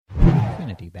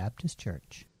Trinity Baptist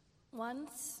Church.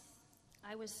 Once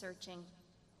I was searching,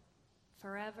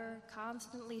 forever,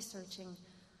 constantly searching,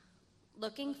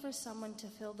 looking for someone to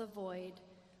fill the void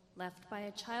left by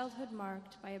a childhood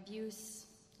marked by abuse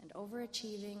and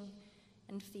overachieving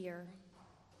and fear.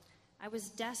 I was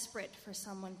desperate for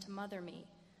someone to mother me,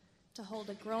 to hold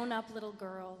a grown-up little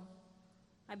girl.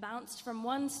 I bounced from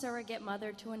one surrogate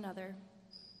mother to another,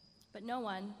 but no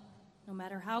one, no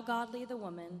matter how godly the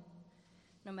woman,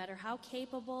 no matter how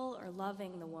capable or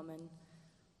loving the woman,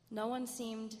 no one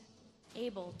seemed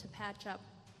able to patch up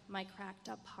my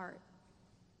cracked-up heart.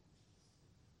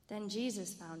 Then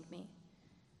Jesus found me,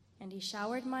 and he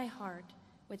showered my heart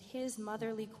with his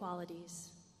motherly qualities,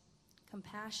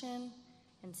 compassion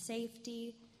and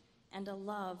safety and a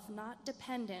love not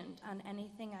dependent on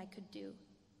anything I could do.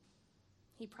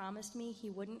 He promised me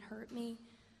he wouldn't hurt me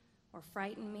or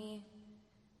frighten me,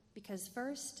 because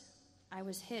first, I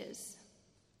was his,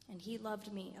 and he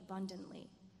loved me abundantly.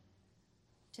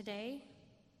 Today,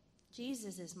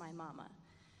 Jesus is my mama,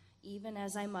 even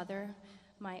as I mother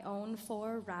my own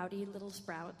 4 rowdy little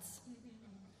sprouts.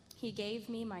 He gave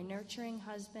me my nurturing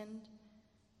husband.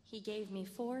 He gave me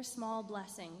 4 small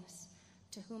blessings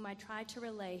to whom I try to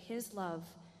relay his love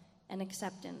and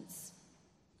acceptance.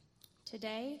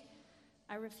 Today,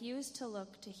 I refuse to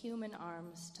look to human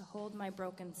arms to hold my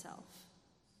broken self.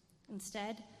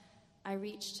 Instead, I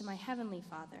reach to my Heavenly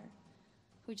Father,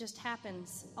 who just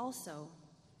happens also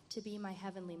to be my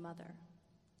Heavenly Mother.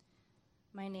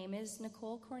 My name is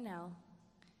Nicole Cornell,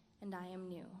 and I am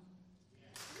new.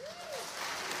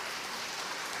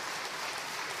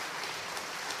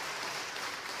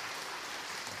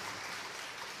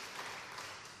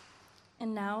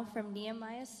 And now from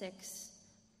Nehemiah 6,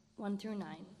 1-9.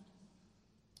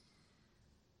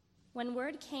 When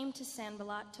word came to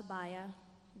Sanballat, Tobiah,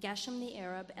 Geshem the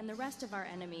Arab, and the rest of our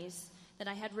enemies that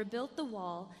I had rebuilt the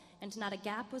wall and not a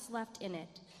gap was left in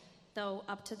it, though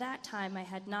up to that time I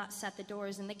had not set the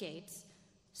doors and the gates,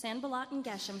 Sanballat and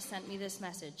Geshem sent me this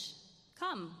message: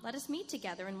 "Come, let us meet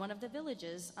together in one of the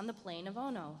villages on the plain of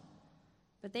Ono."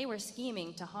 But they were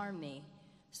scheming to harm me.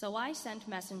 So I sent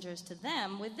messengers to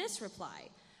them with this reply: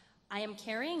 "I am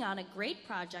carrying on a great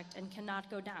project and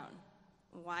cannot go down.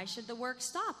 Why should the work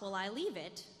stop while I leave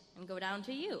it and go down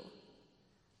to you?"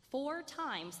 4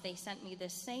 times they sent me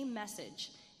this same message,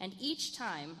 and each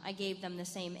time I gave them the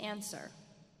same answer.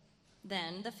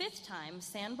 Then, the 5th time,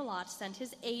 Sanballat sent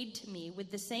his aide to me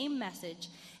with the same message,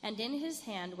 and in his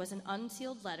hand was an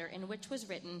unsealed letter in which was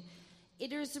written,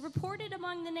 "It is reported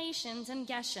among the nations, and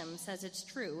Geshem says it's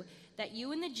true, that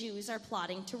you and the Jews are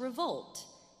plotting to revolt,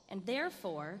 and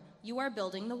therefore you are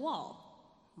building the wall.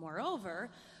 Moreover,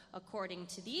 according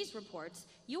to these reports,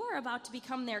 you are about to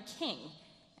become their king,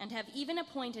 and have even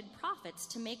appointed prophets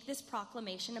to make this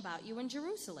proclamation about you in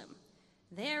Jerusalem.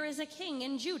 There is a king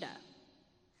in Judah.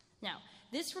 Now,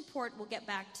 this report will get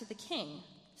back to the king,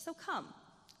 so come,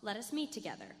 let us meet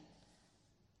together."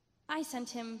 I sent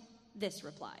him this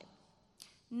reply: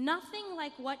 "Nothing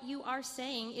like what you are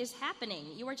saying is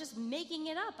happening. You are just making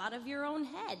it up out of your own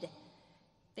head."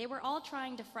 They were all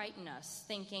trying to frighten us,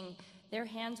 thinking their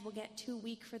hands will get too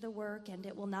weak for the work and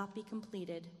it will not be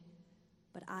completed.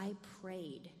 But I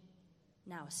prayed,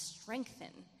 "Now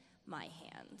strengthen my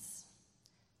hands."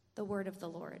 The word of the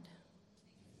Lord.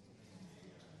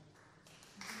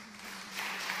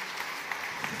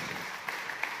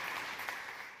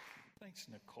 Thanks,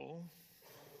 Nicole.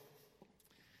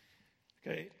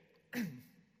 Okay.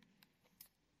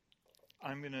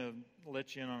 I'm going to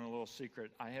let you in on a little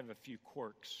secret. I have a few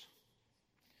quirks.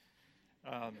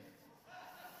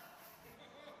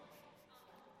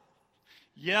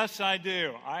 Yes, I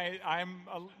do.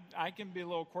 I can be a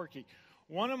little quirky.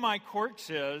 One of my quirks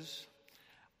is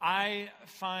I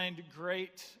find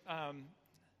great, I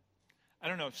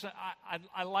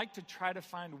like to try to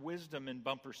find wisdom in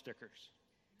bumper stickers.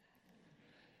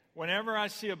 Whenever I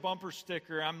see a bumper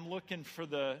sticker, I'm looking for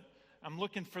the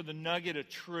nugget of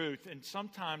truth, and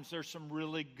sometimes there's some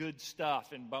really good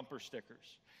stuff in bumper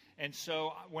stickers. And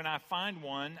so when I find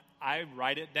one, I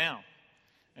write it down.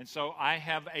 And so I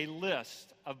have a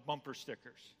list of bumper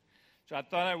stickers. So I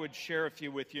thought I would share a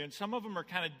few with you, and some of them are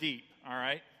kind of deep, all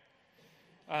right?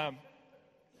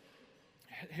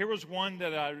 Here was one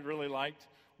that I really liked.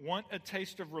 Want a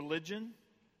taste of religion?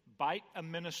 Bite a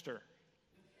minister.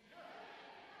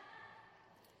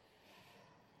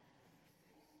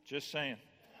 Just saying.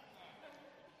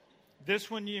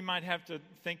 This one you might have to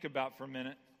think about for a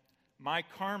minute. My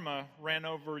karma ran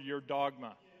over your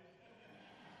dogma.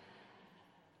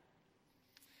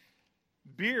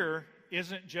 Beer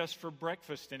isn't just for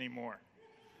breakfast anymore.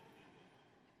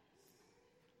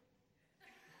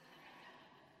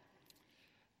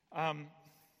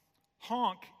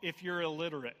 Honk if you're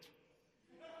illiterate.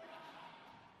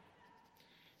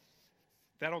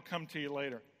 That'll come to you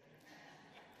later.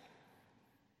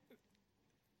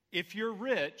 If you're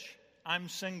rich, I'm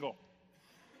single.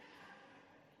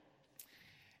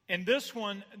 And this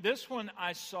one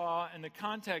I saw, and the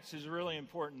context is really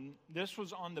important. This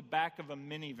was on the back of a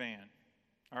minivan.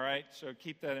 All right, so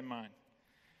keep that in mind.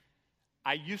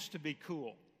 I used to be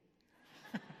cool.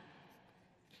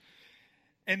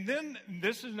 And then,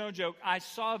 this is no joke, I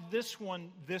saw this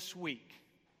one this week.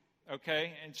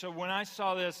 Okay, and so when I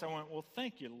saw this, I went, well,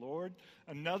 thank you, Lord.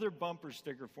 Another bumper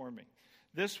sticker for me.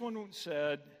 This one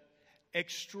said,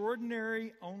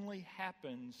 extraordinary only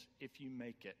happens if you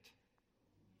make it.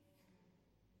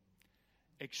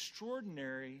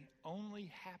 Extraordinary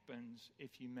only happens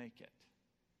if you make it.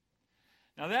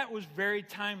 Now that was very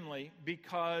timely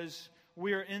because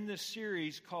we are in this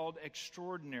series called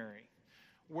Extraordinary,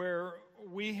 where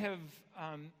we have,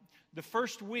 the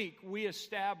first week we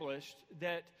established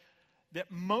that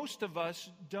most of us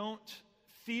don't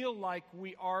feel like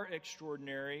we are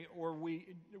extraordinary, or we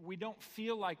don't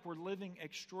feel like we're living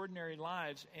extraordinary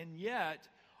lives, and yet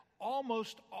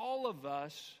almost all of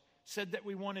us said that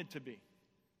we wanted to be,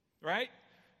 right?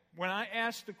 When I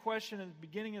asked the question at the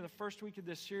beginning of the first week of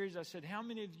this series, I said, how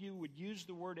many of you would use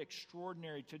the word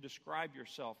extraordinary to describe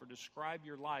yourself or describe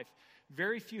your life?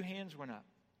 Very few hands went up.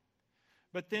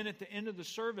 But then at the end of the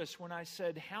service, when I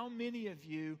said, how many of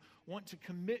you want to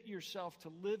commit yourself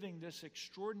to living this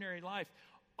extraordinary life,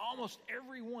 almost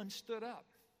everyone stood up.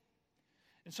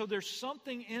 And so there's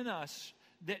something in us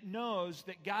that knows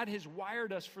that God has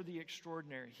wired us for the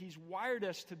extraordinary. He's wired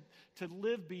us to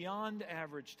live beyond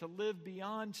average, to live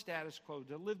beyond status quo,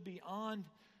 to live beyond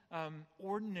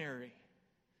ordinary,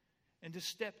 and to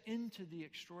step into the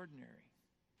extraordinary.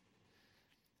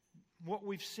 What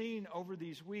we've seen over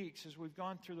these weeks as we've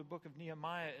gone through the book of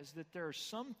Nehemiah is that there are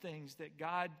some things that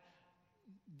God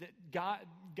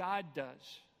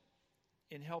does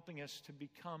in helping us to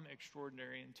become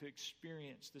extraordinary and to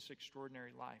experience this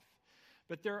extraordinary life.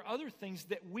 But there are other things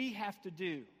that we have to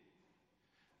do.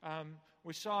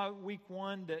 We saw week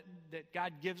one that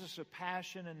God gives us a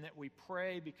passion and that we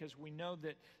pray because we know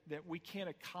that we can't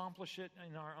accomplish it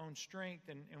in our own strength.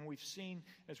 And we've seen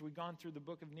as we've gone through the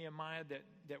book of Nehemiah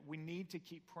that we need to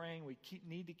keep praying. We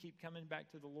need to keep coming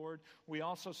back to the Lord. We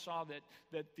also saw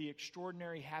that the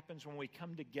extraordinary happens when we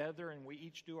come together and we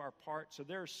each do our part. So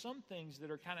there are some things that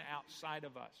are kind of outside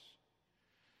of us.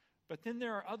 But then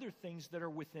there are other things that are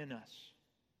within us,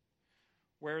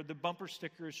 where the bumper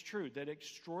sticker is true, that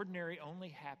extraordinary only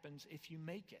happens if you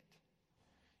make it.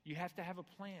 You have to have a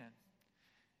plan.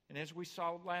 And as we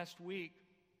saw last week,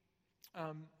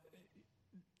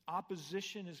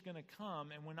 opposition is going to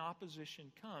come, and when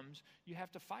opposition comes, you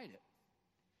have to fight it.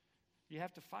 You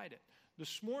have to fight it.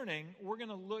 This morning, we're going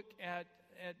to look at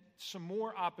some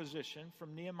more opposition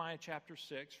from Nehemiah chapter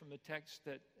 6, from the text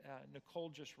that Nicole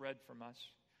just read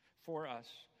for us,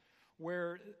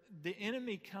 where the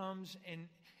enemy comes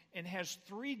and has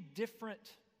three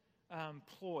different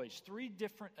ploys, three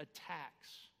different attacks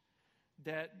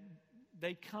that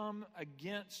they come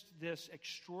against this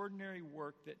extraordinary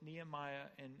work that Nehemiah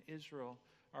and Israel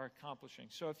are accomplishing.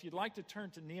 So if you'd like to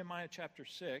turn to Nehemiah chapter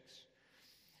 6,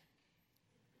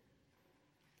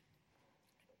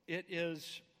 it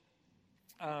is,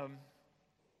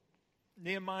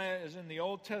 Nehemiah is in the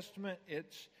Old Testament.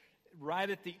 It's right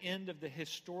at the end of the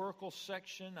historical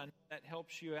section. I know that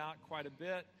helps you out quite a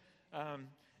bit.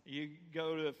 You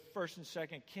go to 1st and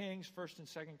 2nd Kings, 1st and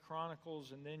 2nd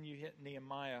Chronicles, and then you hit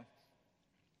Nehemiah.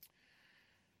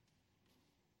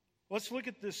 Let's look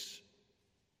at this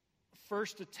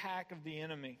first attack of the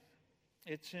enemy.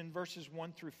 It's in verses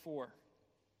 1 through 4.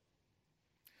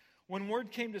 When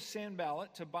word came to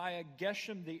Sanballat, Tobiah,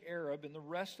 Geshem the Arab, and the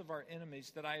rest of our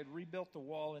enemies that I had rebuilt the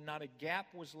wall and not a gap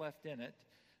was left in it,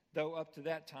 though up to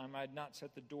that time I had not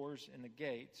set the doors and the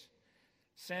gates,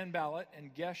 Sanballat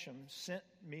and Geshem sent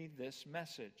me this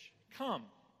message. Come,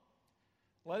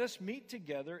 let us meet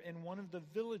together in one of the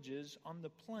villages on the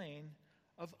plain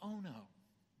of Ono.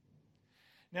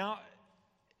 Now,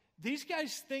 these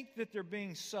guys think that they're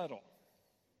being subtle.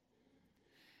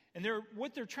 And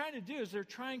what they're trying to do is they're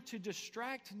trying to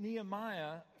distract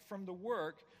Nehemiah from the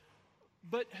work.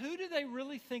 But who do they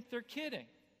really think they're kidding?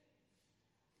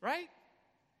 Right?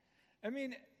 I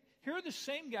mean, here are the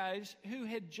same guys who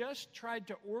had just tried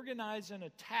to organize an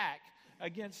attack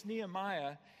against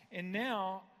Nehemiah, and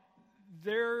now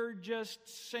they're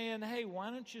just saying, hey,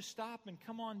 why don't you stop and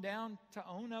come on down to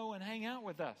Ono and hang out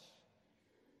with us?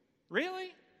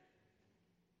 Really?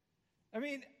 I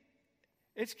mean,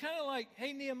 It's kind of like,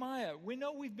 hey, Nehemiah, we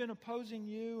know we've been opposing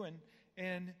you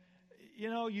and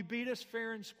you beat us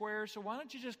fair and square, so why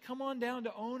don't you just come on down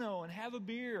to Ono and have a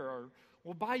beer, or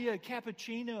we'll buy you a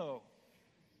cappuccino.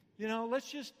 Let's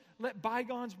just let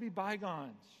bygones be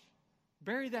bygones.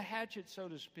 Bury the hatchet, so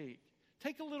to speak.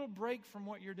 Take a little break from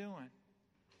what you're doing.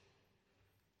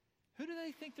 Who do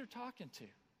they think they're talking to?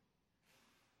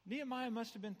 Nehemiah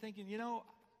must have been thinking,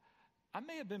 I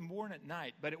may have been born at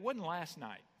night, but it wasn't last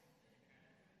night.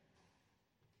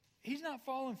 He's not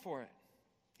falling for it.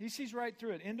 He sees right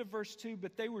through it. End of verse 2,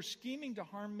 but they were scheming to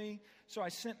harm me, so I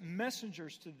sent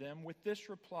messengers to them with this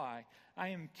reply: I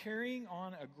am carrying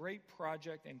on a great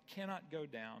project and cannot go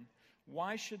down.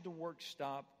 Why should the work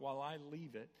stop while I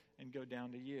leave it and go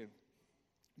down to you?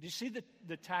 Do you see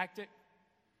the tactic?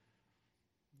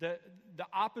 The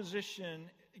opposition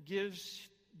gives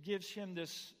him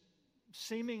this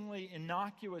seemingly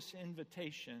innocuous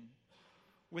invitation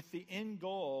with the end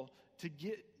goal to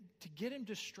get him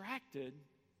distracted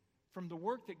from the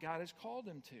work that God has called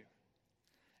him to.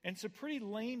 And it's a pretty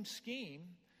lame scheme,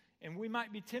 and we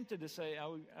might be tempted to say,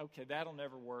 oh, okay, that'll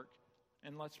never work,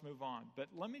 and let's move on. But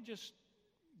let me just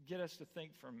get us to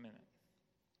think for a minute.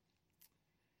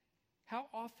 How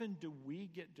often do we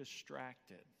get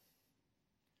distracted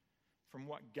from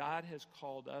what God has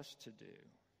called us to do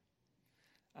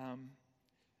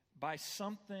by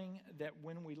something that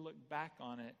when we look back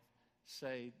on it,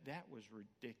 say, that was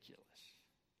ridiculous.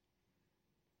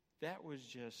 That was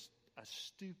just a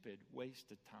stupid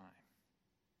waste of time.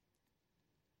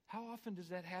 How often does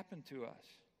that happen to us?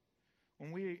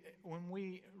 When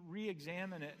we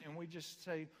re-examine it and we just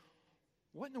say,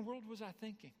 what in the world was I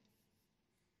thinking?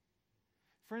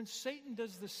 Friends, Satan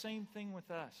does the same thing with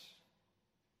us.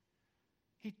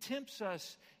 He tempts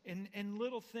us in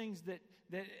little things that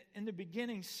in the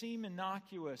beginning seem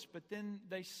innocuous, but then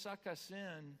they suck us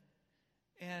in.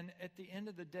 And at the end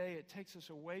of the day, it takes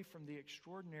us away from the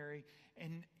extraordinary,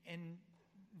 and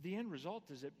the end result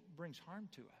is it brings harm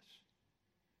to us.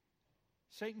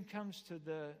 Satan comes to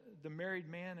the married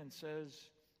man and says,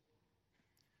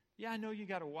 yeah, I know you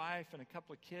got a wife and a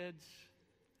couple of kids,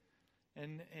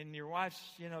 and your wife's,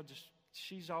 just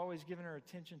she's always giving her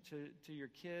attention to your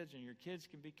kids, and your kids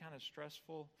can be kind of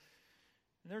stressful.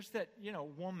 And there's that,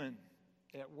 woman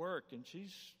at work, and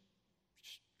she's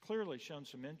clearly shown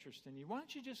some interest in you. Why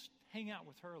don't you just hang out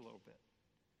with her a little bit?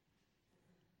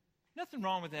 Nothing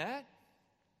wrong with that.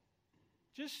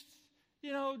 Just,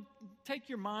 take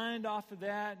your mind off of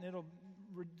that and it'll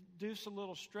reduce a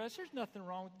little stress. There's nothing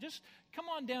wrong with it. Just come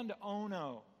on down to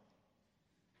Ono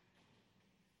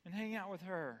and hang out with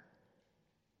her.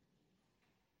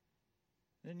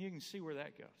 Then you can see where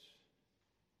that goes.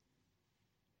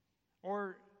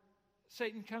 Or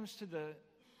Satan comes to the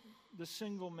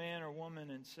single man or woman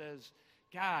and says,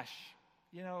 gosh,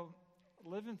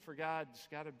 living for God's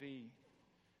got to be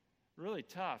really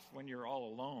tough when you're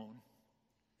all alone.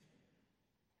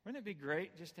 Wouldn't it be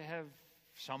great just to have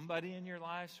somebody in your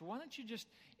life? So why don't you just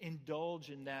indulge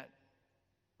in that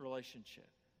relationship?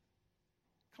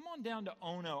 Come on down to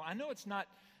Ono. I know it's not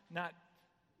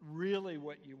really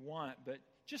what you want, but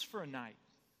just for a night.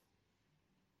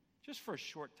 Just for a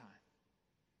short time.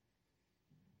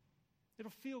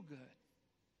 It'll feel good.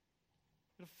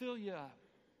 It'll fill you up.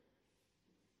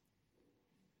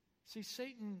 See,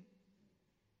 Satan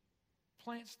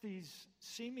plants these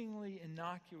seemingly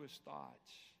innocuous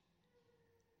thoughts,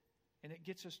 and it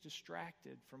gets us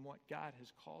distracted from what God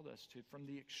has called us to, from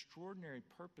the extraordinary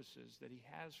purposes that He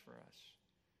has for us.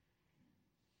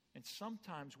 And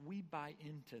sometimes we buy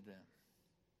into them.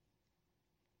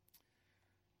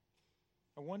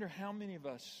 I wonder how many of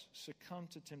us succumb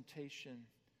to temptation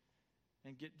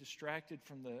and get distracted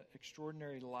from the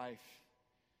extraordinary life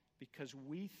because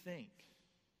we think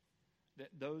that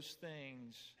those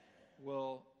things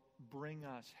will bring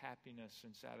us happiness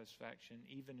and satisfaction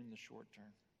even in the short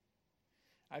term.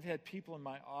 I've had people in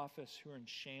my office who are in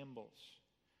shambles,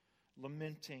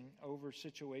 lamenting over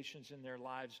situations in their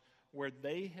lives where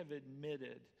they have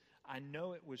admitted, I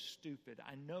know it was stupid,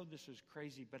 I know this is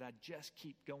crazy, but I just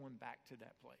keep going back to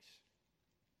that place.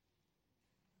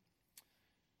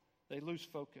 They lose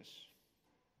focus.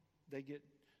 They get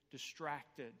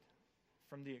distracted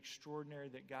from the extraordinary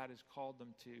that God has called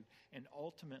them to, and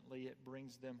ultimately it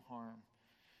brings them harm.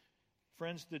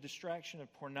 Friends, the distraction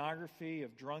of pornography,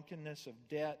 of drunkenness, of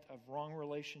debt, of wrong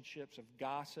relationships, of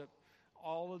gossip,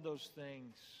 all of those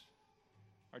things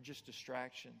are just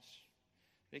distractions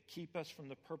that keep us from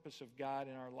the purpose of God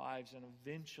in our lives, and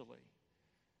eventually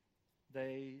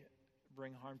they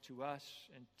bring harm to us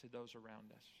and to those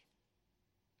around us.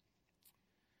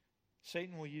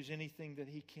 Satan will use anything that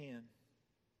he can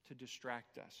to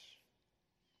distract us,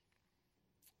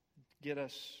 get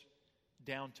us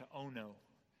down to oh no,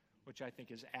 which I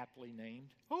think is aptly named.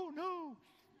 Oh no!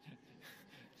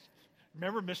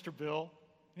 Remember Mr. Bill?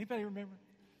 Anybody remember?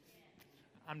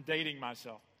 I'm dating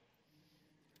myself.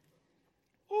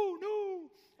 Oh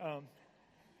no!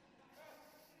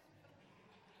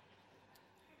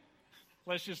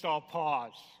 Let's just all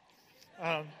pause.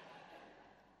 Oh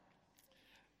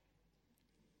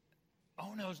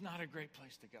no is not a great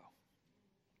place to go.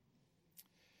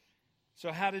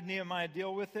 So how did Nehemiah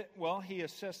deal with it? Well, he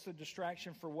assessed the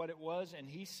distraction for what it was, and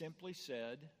he simply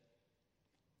said,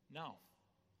 no.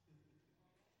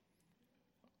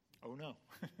 Oh no.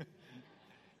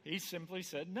 He simply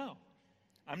said, no,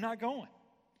 I'm not going.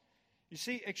 You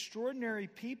see, extraordinary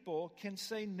people can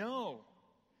say no.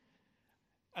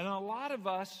 And a lot of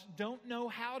us don't know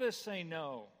how to say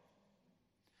no.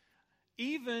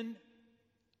 Even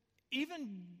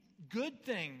good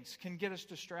things can get us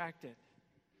distracted.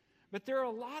 But there are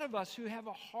a lot of us who have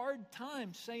a hard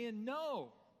time saying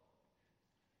no.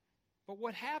 But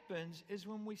what happens is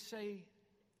when we say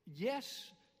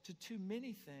yes to too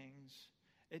many things,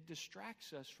 it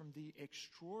distracts us from the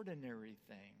extraordinary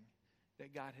thing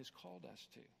that God has called us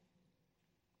to.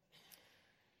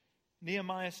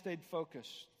 Nehemiah stayed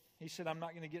focused. He said, I'm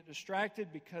not going to get distracted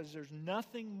because there's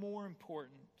nothing more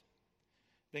important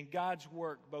than God's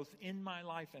work both in my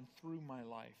life and through my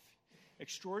life.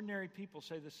 Extraordinary people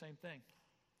say the same thing.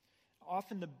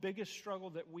 Often the biggest struggle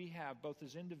that we have, both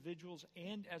as individuals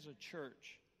and as a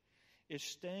church, is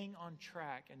staying on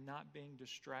track and not being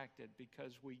distracted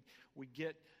because we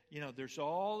get, there's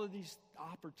all of these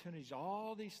opportunities,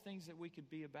 all these things that we could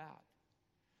be about.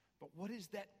 But what is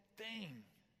that thing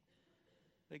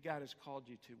that God has called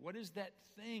you to? What is that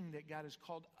thing that God has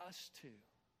called us to?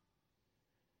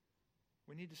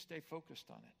 We need to stay focused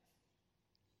on it.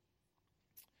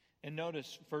 And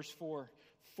notice verse 4.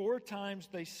 4 times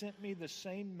they sent me the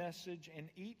same message, and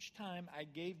each time I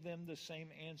gave them the same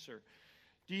answer.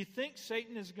 Do you think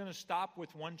Satan is going to stop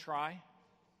with one try?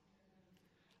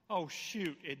 Oh,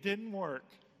 shoot, it didn't work.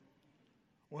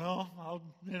 Well,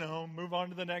 I'll, move on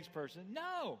to the next person.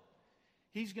 No.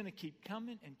 He's going to keep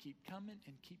coming and keep coming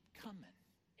and keep coming.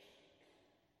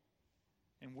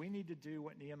 And we need to do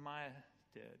what Nehemiah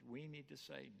did. We need to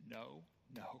say no,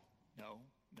 no, no,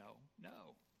 no,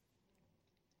 no.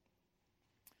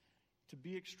 To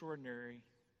be extraordinary,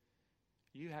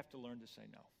 you have to learn to say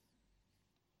no.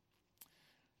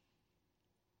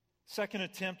 Second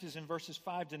attempt is in verses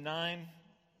 5 to 9.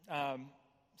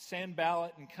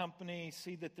 Sanballat and company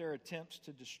see that their attempts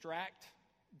to distract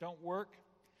don't work.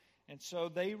 And so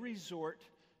they resort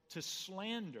to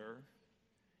slander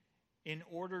in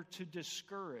order to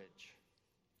discourage.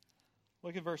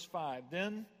 Look at verse 5.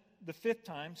 Then the 5th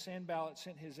time, Sanballat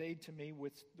sent his aide to me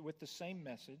with the same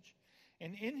message.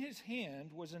 And in his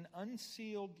hand was an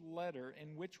unsealed letter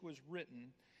in which was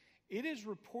written, "It is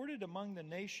reported among the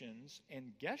nations,"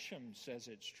 and Geshem says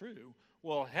it's true.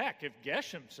 Well, heck, if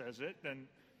Geshem says it, then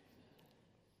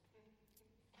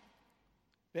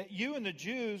that you and the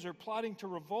Jews are plotting to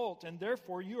revolt, and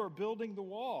therefore you are building the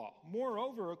wall.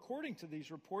 Moreover, according to these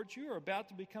reports, you are about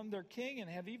to become their king and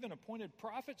have even appointed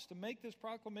prophets to make this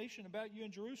proclamation about you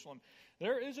in Jerusalem.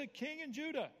 There is a king in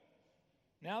Judah.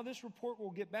 Now this report will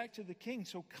get back to the king,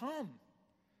 so come,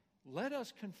 let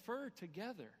us confer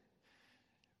together.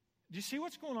 Do you see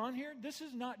what's going on here? This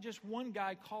is not just one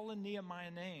guy calling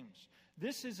Nehemiah names.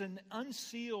 This is an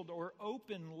unsealed or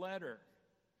open letter.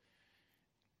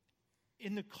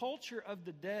 In the culture of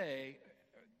the day,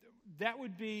 that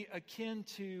would be akin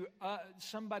to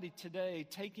somebody today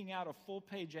taking out a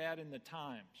full-page ad in the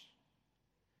Times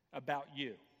about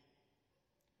you,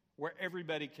 where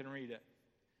everybody can read it.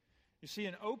 You see,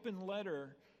 an open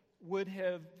letter would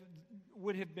have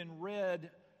been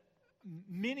read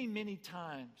many, many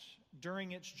times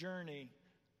during its journey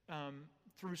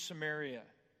through Samaria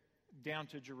down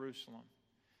to Jerusalem.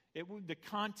 The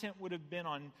content would have been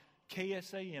on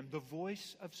KSAM, the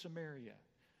voice of Samaria.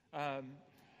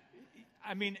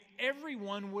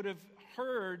 Everyone would have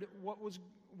heard what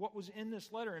was in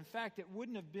this letter. In fact, it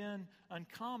wouldn't have been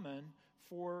uncommon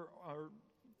for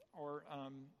or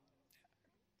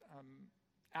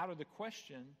out of the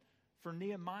question for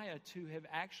Nehemiah to have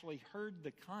actually heard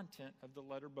the content of the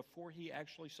letter before he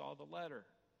actually saw the letter.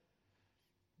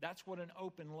 That's what an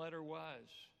open letter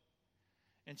was.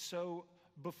 And so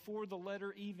before the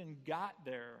letter even got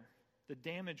there, the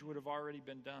damage would have already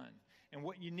been done. And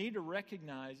what you need to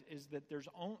recognize is that there's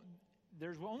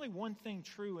only one thing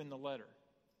true in the letter,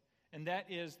 and that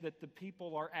is that the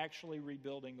people are actually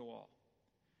rebuilding the wall.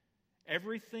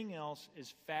 Everything else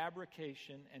is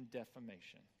fabrication and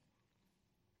defamation.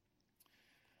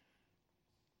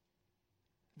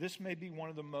 This may be one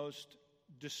of the most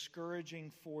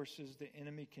discouraging forces the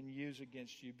enemy can use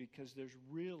against you because there's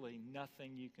really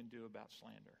nothing you can do about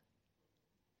slander.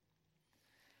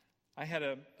 I had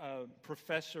a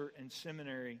professor in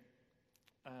seminary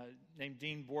named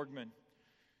Dean Borgman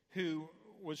who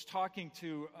was talking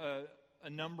to a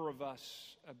number of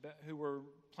us who were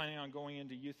planning on going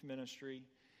into youth ministry,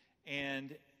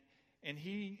 and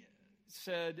he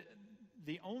said,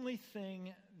 the only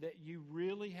thing that you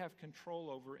really have control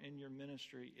over in your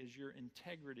ministry is your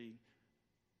integrity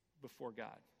before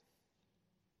God.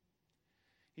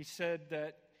 He said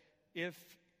that if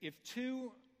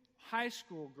two high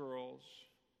school girls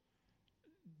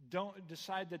don't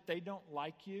decide that they don't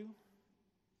like you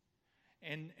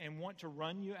and want to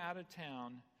run you out of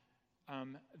town,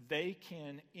 they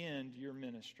can end your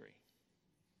ministry.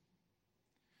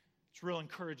 It's real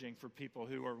encouraging for people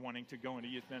who are wanting to go into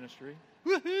youth ministry.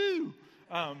 Woohoo!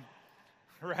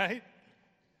 Right?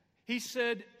 He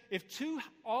said, if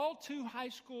all two high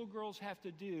school girls have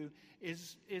to do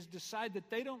is decide that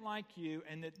they don't like you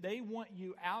and that they want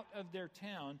you out of their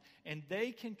town, and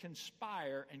they can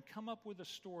conspire and come up with a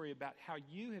story about how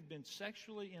you have been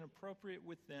sexually inappropriate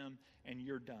with them, and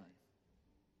you're done.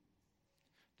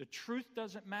 The truth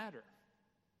doesn't matter.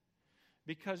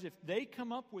 Because if they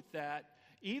come up with that,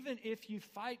 even if you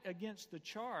fight against the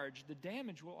charge, the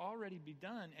damage will already be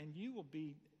done and you will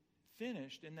be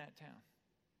finished in that town.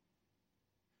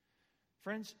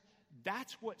 Friends,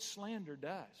 that's what slander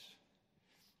does.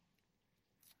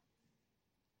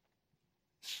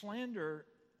 Slander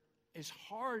is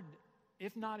hard,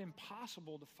 if not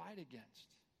impossible, to fight against.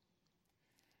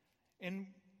 And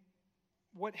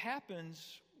what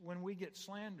happens when we get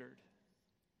slandered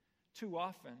too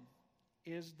often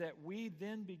is that we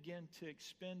then begin to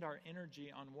expend our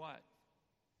energy on what?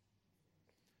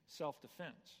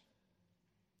 Self-defense.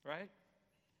 Right?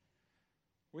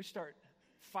 We start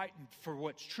fighting for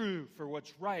what's true, for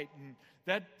what's right,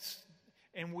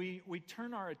 and we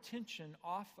turn our attention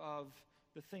off of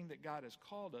the thing that God has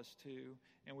called us to,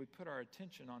 and we put our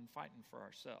attention on fighting for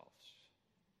ourselves.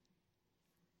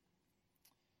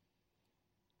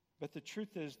 But the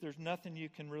truth is, there's nothing you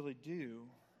can really do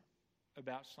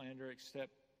about slander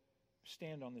except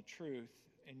stand on the truth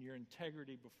and your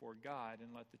integrity before God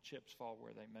and let the chips fall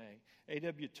where they may.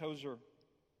 A.W. Tozer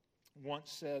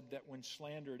once said that when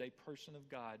slandered, a person of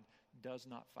God does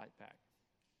not fight back.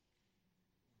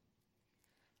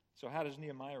 So how does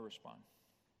Nehemiah respond?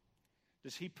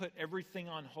 Does he put everything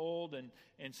on hold and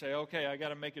say, okay, I got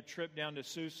to make a trip down to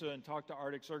Susa and talk to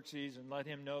Artaxerxes and let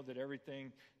him know that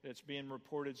everything that's being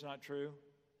reported is not true?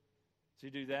 Does he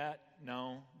do that?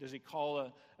 No. Does he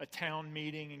call a town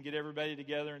meeting and get everybody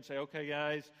together and say, okay,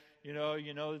 guys, you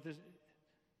know that this...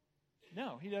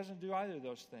 No, he doesn't do either of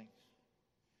those things.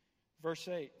 Verse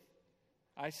 8,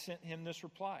 I sent him this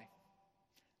reply.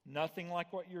 Nothing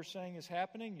like what you're saying is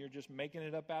happening. You're just making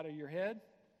it up out of your head.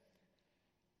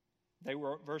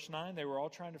 Verse 9, they were all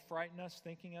trying to frighten us,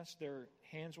 thinking their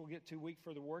hands will get too weak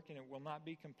for the work and it will not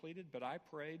be completed. But I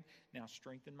prayed, now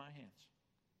strengthen my hands.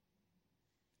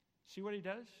 See what he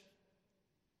does?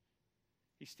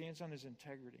 He stands on his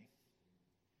integrity.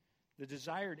 The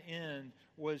desired end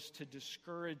was to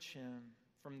discourage him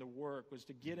from the work, was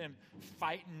to get him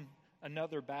fighting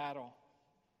another battle.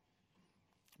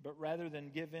 But rather than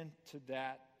give in to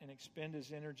that and expend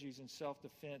his energies in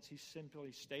self-defense, he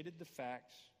simply stated the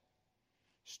facts,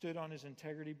 stood on his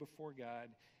integrity before God,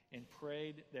 and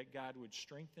prayed that God would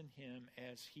strengthen him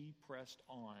as he pressed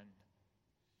on.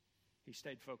 He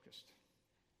stayed focused.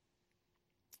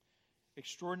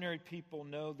 Extraordinary people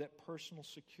know that personal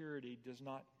security does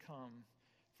not come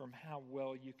from how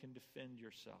well you can defend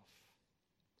yourself.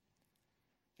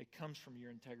 It comes from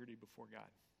your integrity before God.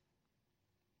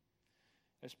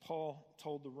 As Paul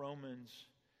told the Romans,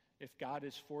 if God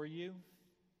is for you,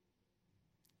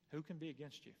 who can be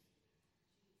against you?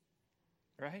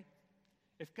 Right?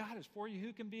 If God is for you,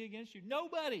 who can be against you?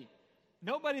 Nobody.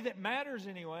 Nobody that matters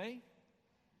anyway.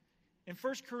 In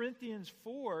 1 Corinthians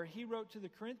 4, he wrote to the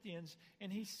Corinthians,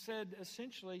 and he said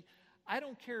essentially, I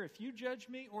don't care if you judge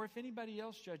me or if anybody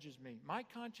else judges me. My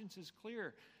conscience is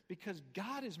clear because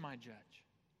God is my judge.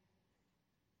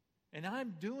 And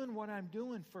I'm doing what I'm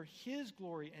doing for His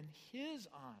glory and His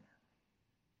honor.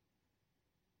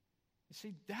 You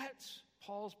see, that's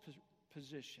Paul's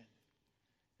position,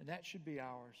 and that should be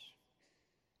ours.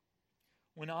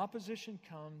 When opposition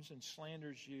comes and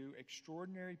slanders you,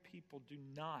 extraordinary people do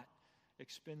not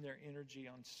expend their energy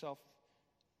on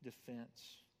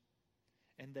self-defense.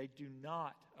 and they do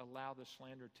not allow the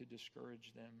slander to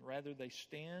discourage them. Rather, they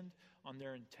stand on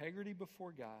their integrity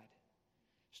before God,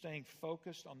 staying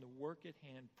focused on the work at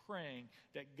hand, praying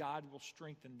that God will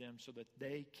strengthen them so that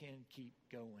they can keep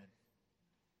going.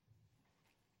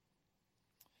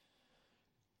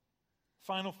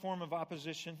 Final form of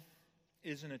opposition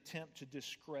is an attempt to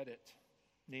discredit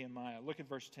Nehemiah. Look at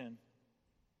verse 10.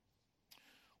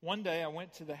 One day I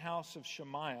went to the house of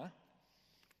Shemaiah,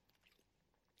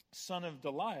 son of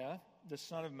Delaiah, the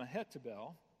son of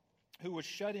Mehetabel, who was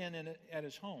shut in at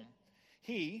his home.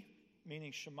 He,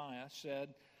 meaning Shemaiah,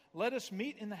 said, "Let us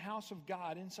meet in the house of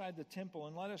God inside the temple,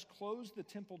 and let us close the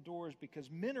temple doors, because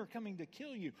men are coming to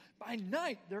kill you. By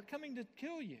night, they're coming to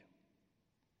kill you."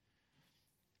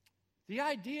 The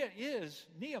idea is,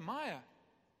 Nehemiah,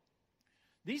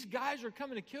 these guys are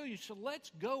coming to kill you, so let's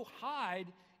go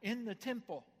hide in the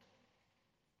temple.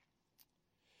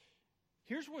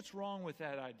 Here's what's wrong with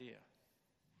that idea.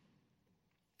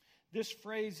 This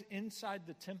phrase, inside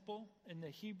the temple, in the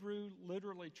Hebrew,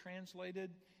 literally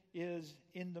translated, is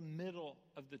in the middle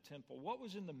of the temple. What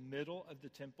was in the middle of the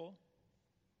temple?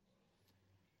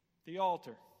 The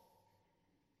altar.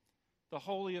 The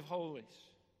Holy of Holies.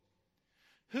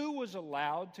 Who was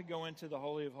allowed to go into the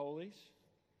Holy of Holies?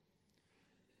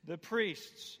 The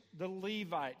priests, the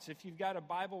Levites. If you've got a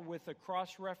Bible with a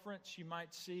cross-reference, you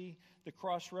might see the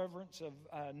cross-reference of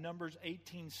Numbers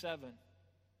 18:7,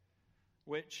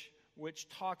 which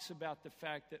talks about the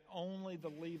fact that only the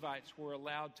Levites were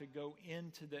allowed to go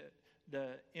into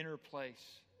the inner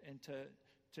place and to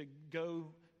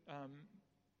go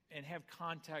and have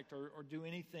contact or do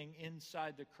anything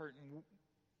inside the curtain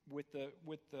with the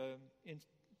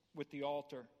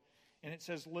altar. And it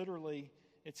says literally,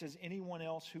 it says anyone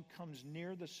else who comes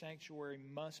near the sanctuary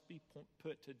must be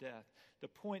put to death. The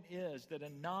point is that a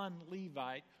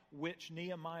non-Levite, which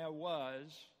Nehemiah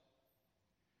was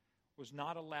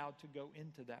not allowed to go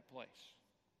into that place.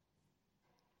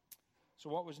 So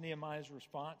what was Nehemiah's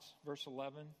response? Verse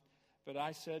 11, "But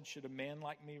I said, should a man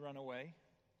like me run away?"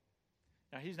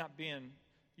 Now he's not being,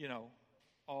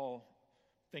 all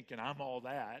thinking I'm all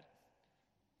that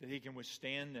he can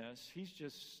withstand this. He's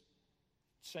just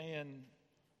saying,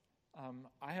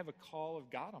 I have a call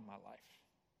of God on my life.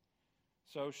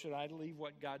 So should I leave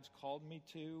what God's called me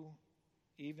to,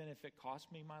 even if it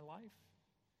costs me my life?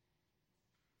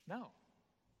 No.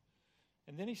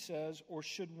 And then he says, or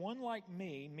should one like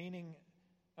me, meaning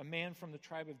a man from the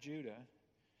tribe of Judah,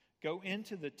 go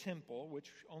into the temple,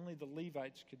 which only the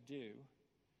Levites could do,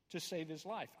 to save his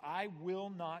life? I will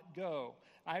not go.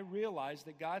 I realized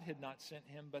that God had not sent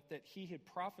him, but that he had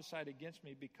prophesied against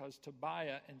me because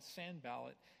Tobiah and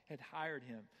Sanballat had hired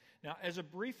him. Now, as a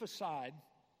brief aside,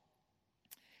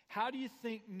 how do you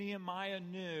think Nehemiah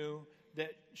knew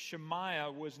that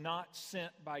Shemaiah was not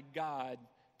sent by God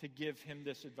to give him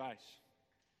this advice?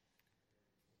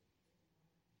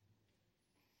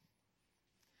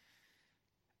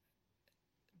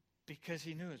 Because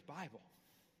he knew his Bible.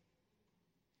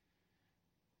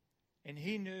 And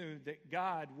he knew that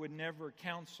God would never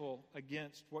counsel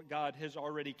against what God has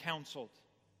already counseled.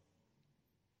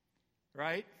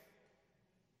 Right?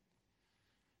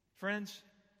 Friends,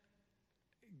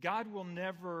 God will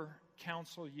never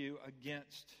counsel you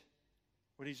against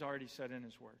what He's already said in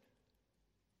His Word.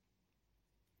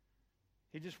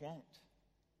 He just won't.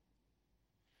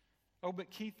 Oh,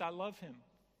 but Keith, I love him.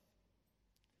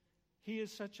 He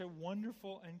is such a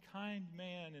wonderful and kind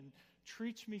man and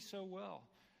treats me so well.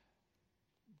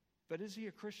 But is he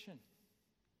a Christian?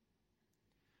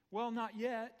 Well, not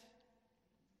yet.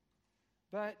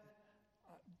 But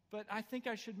I think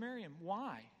I should marry him.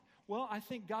 Why? Well, I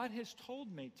think God has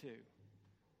told me to.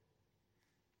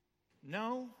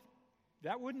 No,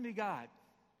 that wouldn't be God.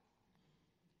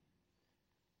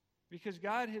 Because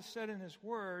God has said in His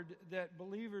Word that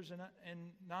believers and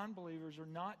non-believers are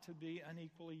not to be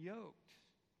unequally yoked.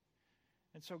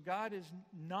 And so God is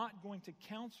not going to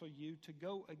counsel you to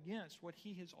go against what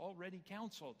He has already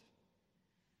counseled.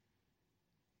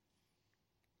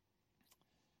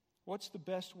 What's the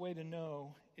best way to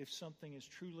know if something is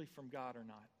truly from God or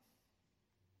not?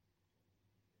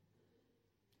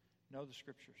 Know the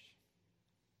Scriptures.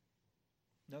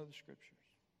 Know the Scriptures.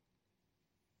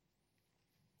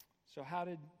 So how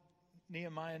did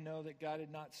Nehemiah know that God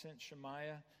had not sent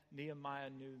Shemaiah? Nehemiah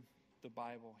knew the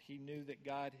Bible. He knew that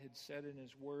God had said in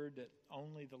His Word that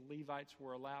only the Levites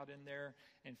were allowed in there.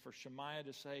 And for Shemaiah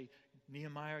to say,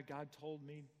 Nehemiah, God told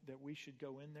me that we should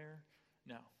go in there.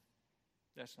 No,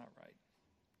 that's not right.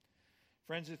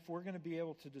 Friends, if we're going to be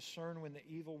able to discern when the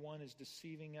evil one is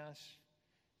deceiving us,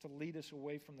 to lead us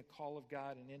away from the call of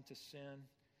God and into sin,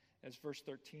 as verse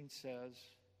 13 says,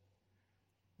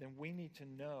 then we need to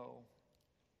know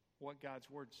what God's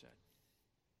Word said.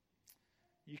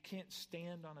 You can't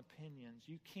stand on opinions.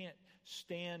 You can't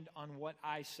stand on what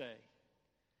I say.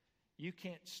 You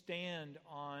can't stand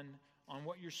on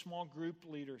what your small group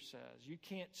leader says. You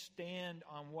can't stand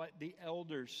on what the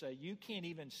elders say. You can't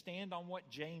even stand on what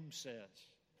James says.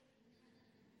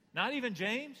 Not even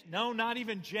James? No, not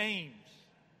even James.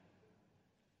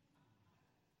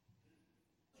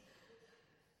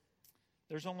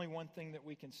 There's only one thing that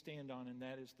we can stand on, and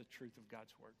that is the truth of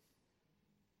God's Word.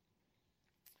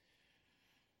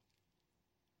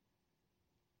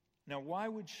 Now, why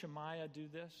would Shemaiah do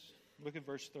this? Look at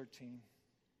verse 13.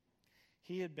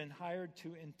 He had been hired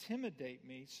to intimidate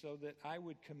me so that I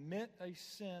would commit a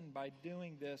sin by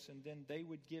doing this, and then they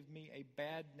would give me a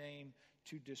bad name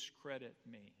to discredit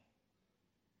me.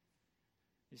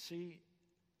 You see,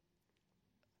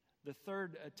 the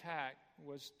third attack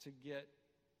was to get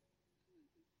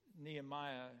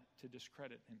Nehemiah to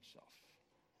discredit himself.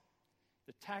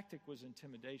 The tactic was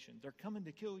intimidation. They're coming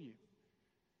to kill you.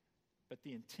 But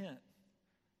the intent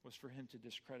was for him to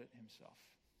discredit himself.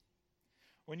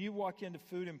 When you walk into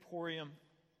Food Emporium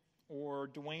or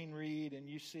Duane Reade and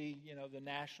you see, the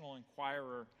National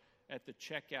Enquirer at the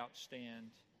checkout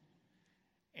stand,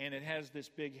 and it has this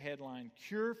big headline,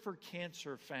 "Cure for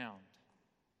Cancer Found."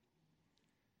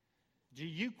 Do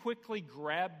you quickly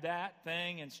grab that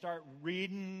thing and start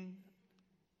reading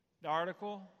the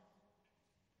article?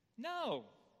 No.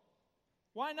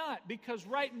 Why not? Because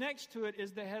right next to it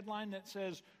is the headline that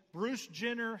says, "Bruce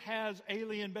Jenner has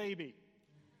alien baby."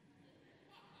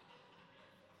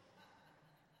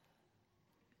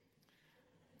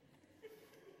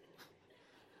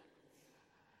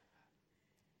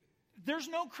 There's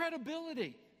no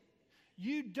credibility.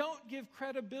 You don't give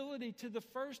credibility to the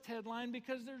first headline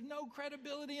because there's no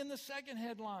credibility in the second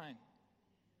headline.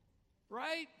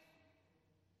 Right?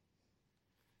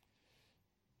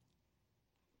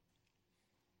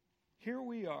 Here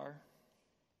we are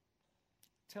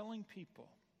telling people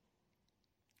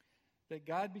that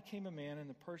God became a man in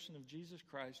the person of Jesus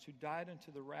Christ, who died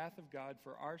unto the wrath of God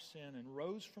for our sin and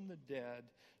rose from the dead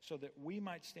so that we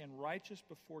might stand righteous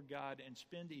before God and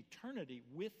spend eternity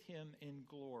with him in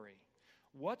glory.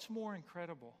 What's more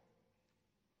incredible?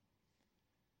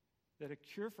 That a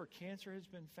cure for cancer has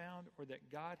been found, or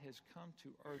that God has come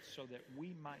to earth so that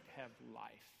we might have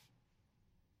life?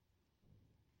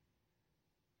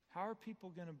 How are people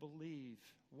going to believe?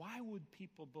 Why would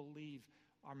people believe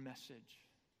our message?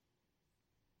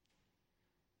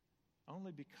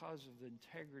 Only because of the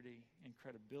integrity and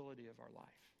credibility of our life.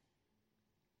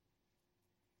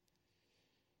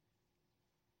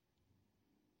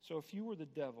 So if you were the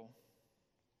devil,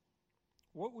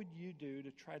 what would you do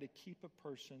to try to keep a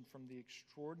person from the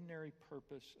extraordinary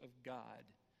purpose of God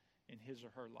in his or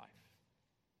her life?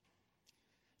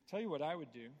 I'll tell you what I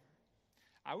would do.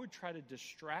 I would try to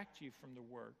distract you from the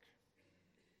work.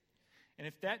 And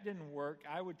if that didn't work,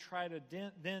 I would try to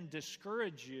then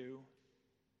discourage you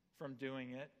from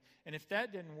doing it. And if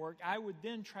that didn't work, I would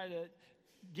then try to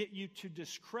get you to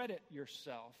discredit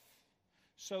yourself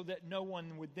so that no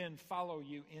one would then follow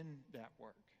you in that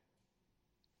work.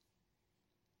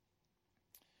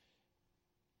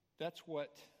 That's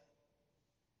what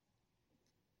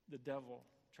the devil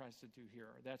tries to do here,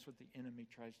 or that's what the enemy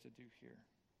tries to do here.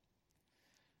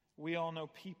 We all know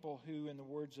people who, in the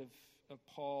words of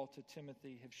Paul to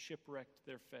Timothy, have shipwrecked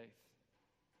their faith.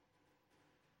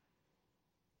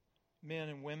 Men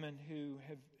and women who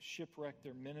have shipwrecked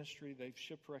their ministry, they've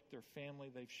shipwrecked their family,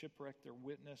 they've shipwrecked their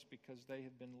witness because they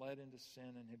have been led into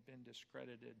sin and have been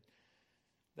discredited.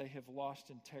 They have lost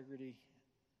integrity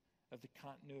of the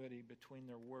continuity between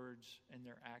their words and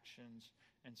their actions,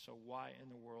 and so why in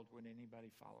the world would anybody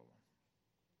follow them?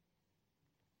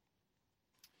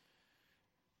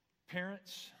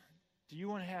 Parents, do you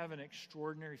want to have an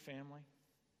extraordinary family?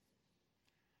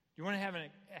 Do you want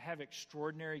to have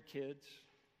extraordinary kids?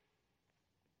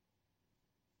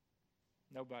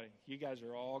 Nobody. You guys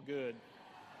are all good.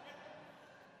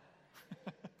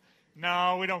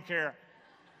 No, we don't care.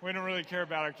 We don't really care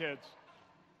about our kids.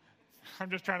 I'm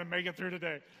just trying to make it through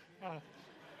today.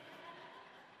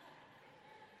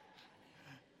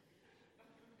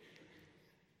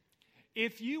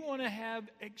 If you want to have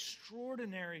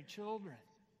extraordinary children,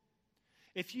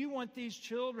 if you want these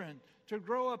children to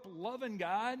grow up loving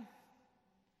God,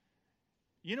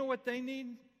 you know what they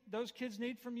need? Those kids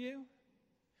need from you?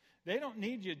 They don't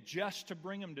need you just to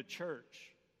bring them to church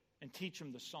and teach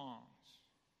them the songs.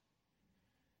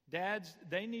 Dads,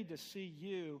 they need to see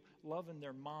you loving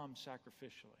their mom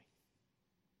sacrificially.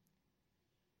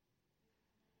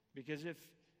 Because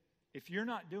if you're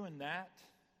not doing that,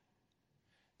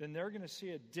 then they're going to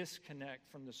see a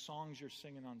disconnect from the songs you're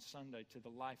singing on Sunday to the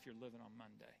life you're living on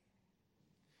Monday.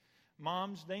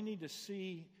 Moms, they need to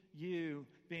see you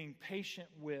being patient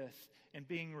with and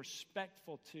being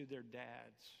respectful to their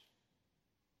dads.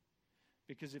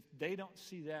 Because if they don't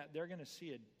see that, they're going to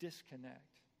see a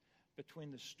disconnect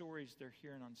between the stories they're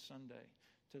hearing on Sunday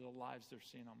to the lives they're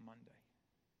seeing on Monday.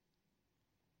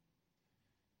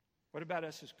 What about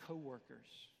us as coworkers?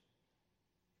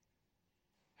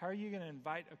 How are you going to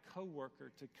invite a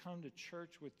coworker to come to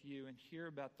church with you and hear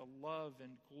about the love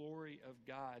and glory of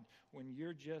God when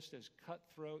you're just as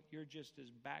cutthroat, you're just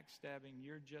as backstabbing,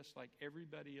 you're just like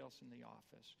everybody else in the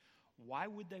office? Why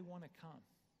would they want to come?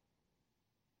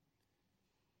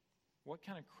 What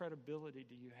kind of credibility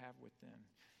do you have with them?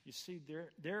 You see,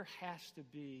 there has to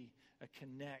be a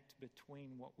connect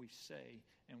between what we say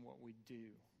and what we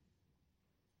do.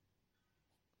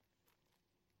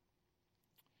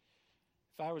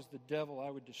 If I was the devil, I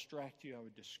would distract you, I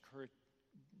would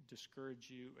discourage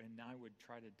you, and I would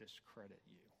try to discredit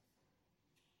you.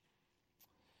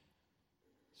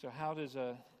 So how does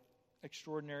an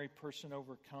extraordinary person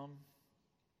overcome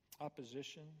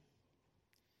opposition?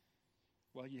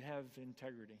 Well, you have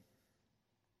integrity.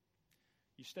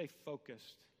 You stay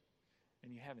focused,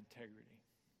 and you have integrity.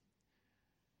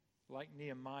 Like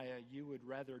Nehemiah, you would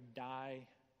rather die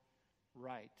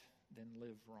right than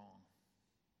live wrong.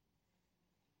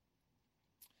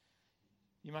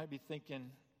 You might be thinking,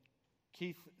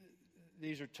 Keith,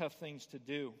 these are tough things to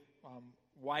do.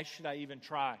 Why should I even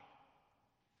try?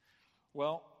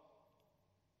 Well,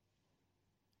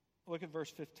 look at verse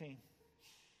 15.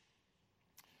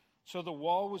 So the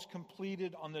wall was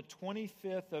completed on the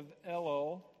 25th of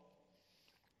Elul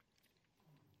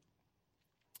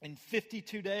in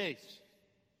 52 days.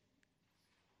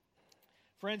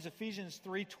 Friends, Ephesians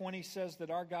 3:20 says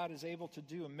that our God is able to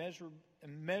do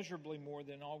immeasurably more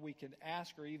than all we could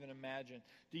ask or even imagine.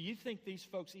 Do you think these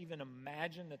folks even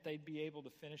imagine that they'd be able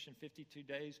to finish in 52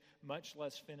 days, much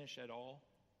less finish at all?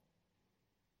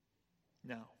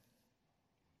 No.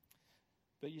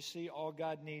 But you see, all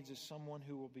God needs is someone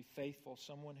who will be faithful,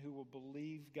 someone who will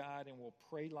believe God and will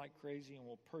pray like crazy and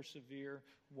will persevere,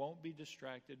 won't be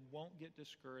distracted, won't get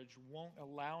discouraged, won't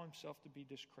allow himself to be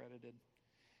discredited.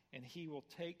 And he will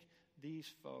take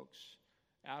these folks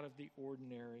out of the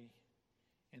ordinary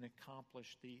and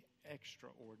accomplish the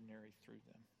extraordinary through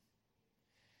them.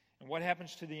 And what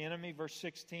happens to the enemy? Verse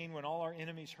 16, when all our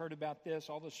enemies heard about this,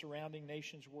 all the surrounding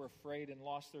nations were afraid and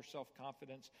lost their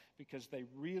self-confidence because they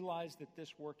realized that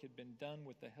this work had been done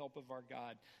with the help of our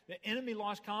God. The enemy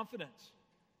lost confidence.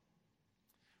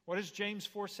 What does James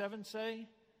 4:7 say?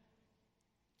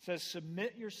 It says,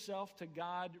 submit yourself to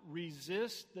God,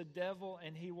 resist the devil,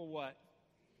 and he will what?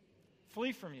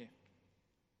 Flee from you.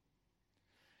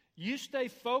 You stay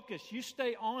focused. You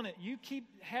stay on it. You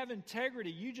have integrity.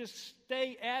 You just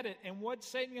stay at it. And what's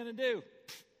Satan going to do?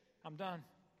 I'm done.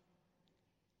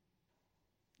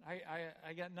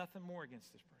 I got nothing more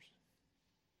against this person.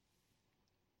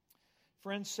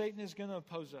 Friends, Satan is going to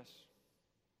oppose us.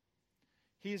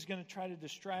 He is going to try to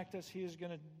distract us. He is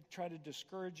going to try to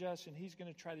discourage us. And he's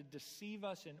going to try to deceive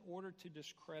us in order to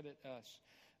discredit us.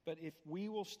 But if we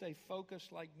will stay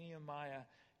focused like Nehemiah,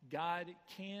 God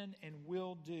can and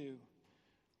will do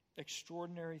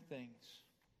extraordinary things.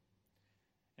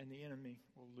 And the enemy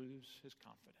will lose his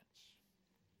confidence.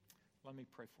 Let me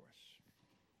pray for us.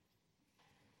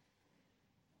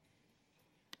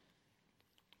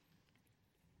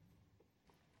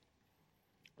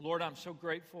 Lord, I'm so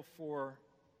grateful for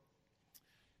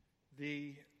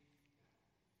the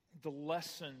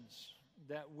lessons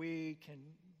that we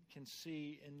can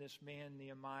see in this man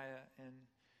Nehemiah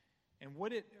and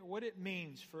what it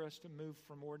means for us to move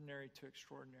from ordinary to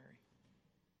extraordinary.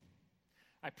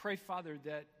 I pray, Father,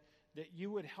 that you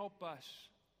would help us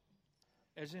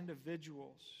as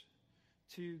individuals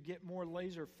to get more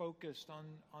laser focused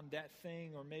on that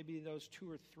thing or maybe those 2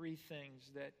 or 3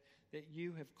 things that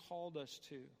you have called us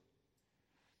to.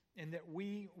 And that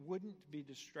we wouldn't be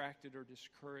distracted or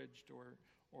discouraged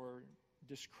or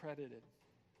discredited.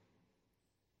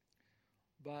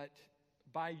 But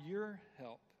by your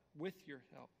help, with your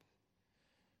help,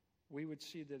 we would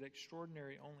see that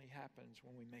extraordinary only happens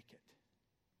when we make it.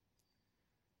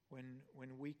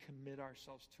 When we commit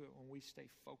ourselves to it, when we stay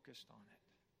focused on it.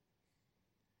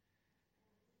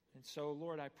 And so,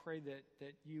 Lord, I pray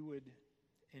that you would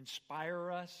inspire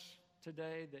us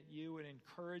today, that you would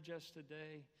encourage us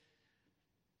today,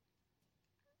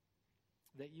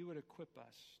 that you would equip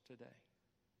us today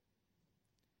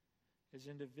as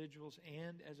individuals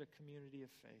and as a community of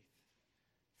faith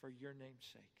for your name's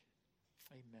sake.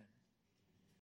 Amen.